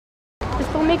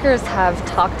Filmmakers have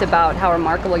talked about how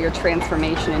remarkable your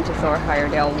transformation into Thor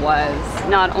Heyerdahl was,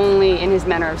 not only in his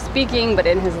manner of speaking, but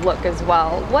in his look as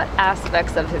well. What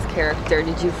aspects of his character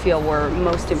did you feel were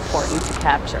most important to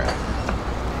capture?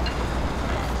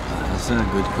 That's a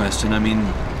good question. I mean,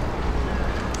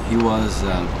 he was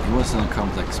a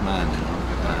complex man, you know,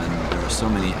 and there were so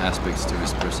many aspects to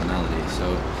his personality.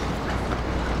 So,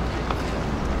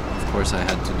 of course, I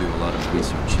had to do a lot of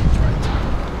research and try to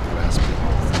grasp it.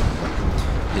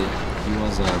 He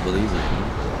was a believer, you know?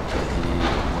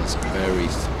 He was very,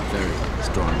 very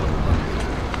strong on language.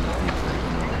 And I think that,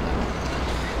 you know,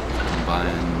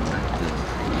 combine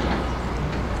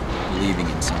believing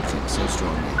in something so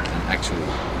strongly and actually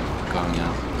going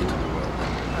out into the world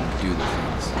and do the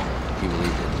things he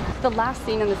believed in. The last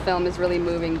scene in the film is really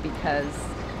moving because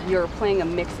you're playing a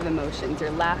mix of emotions.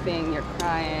 You're laughing, you're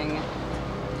crying.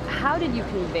 How did you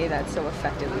convey that so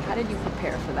effectively? How did you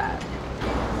prepare for that?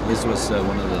 This was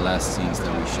one of the last scenes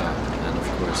that we shot, and of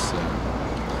course,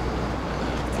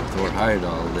 for Thor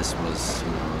Heyerdahl, this was,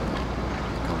 you know,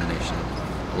 a combination of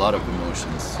a lot of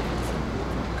emotions from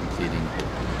completing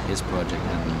his project,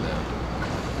 and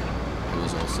it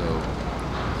was also,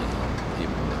 you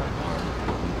know,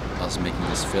 us making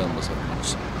this film was a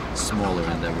much smaller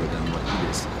endeavor than what he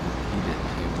did.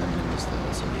 It was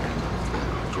also the end of the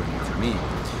journey for me,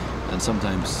 and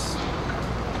sometimes,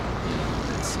 you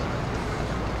know, it's.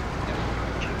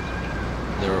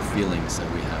 There are feelings that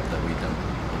we have that we don't,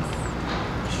 you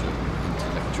know, should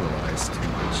intellectualize too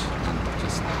much and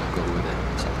just go with it.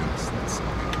 Something that's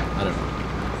I don't know.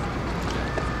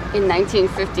 In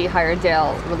 1950,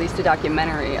 Heyerdahl released a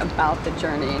documentary about the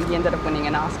journey, and he ended up winning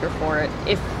an Oscar for it.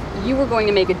 If you were going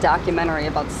to make a documentary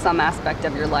about some aspect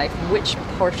of your life, which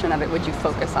portion of it would you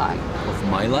focus on? Of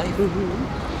my life?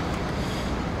 Mm-hmm.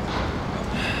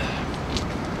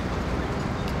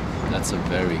 That's a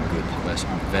very good question.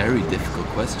 Very difficult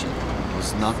question. I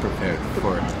was not prepared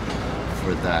for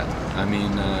that. I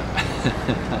mean,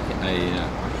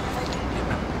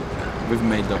 we've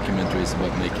made documentaries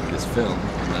about making this film,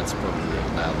 and that's probably a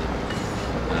valid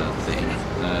thing.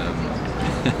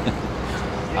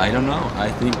 I don't know.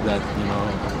 I think that, you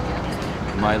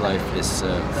know, my life is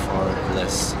far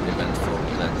less eventful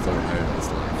than Thor Heyerdahl's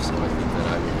life, so I think that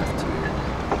I would have to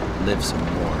live some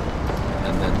more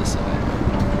and then decide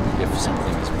if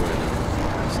something is worthy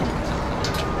of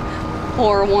something.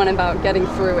 Or one about getting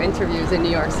through interviews in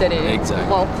New York City. Exactly.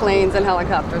 While planes and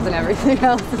helicopters and everything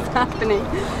else is happening.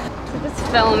 So this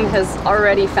film has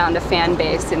already found a fan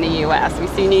base in the US. We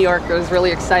see New Yorkers really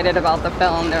excited about the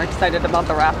film. They're excited about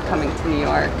the raft coming to New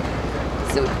York.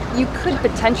 So you could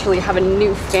potentially have a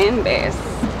new fan base.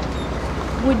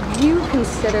 Would you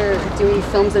consider doing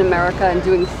films in America and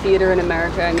doing theater in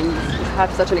America? I mean, you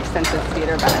have such an extensive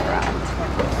theater background.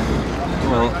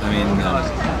 Well, I mean,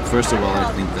 first of all,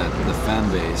 I think that the fan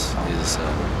base is, of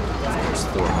course,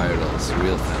 Thor Heyerdahl's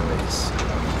real fan base.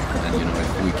 And, you know,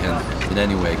 if we can in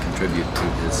any way contribute to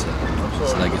his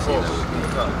legacy, that would be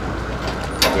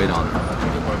a great honor.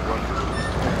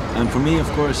 And for me,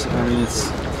 of course, I mean, it's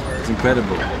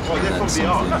incredible that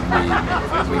something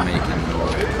we make in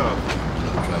Norway, you know,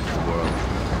 travel the world.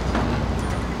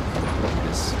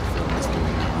 This film is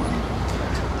doing now, and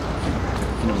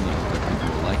you know that people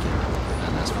will like it.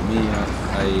 And as for me,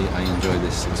 I enjoy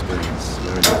this experience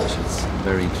very much. It's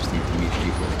very interesting to meet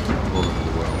people all over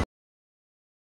the world.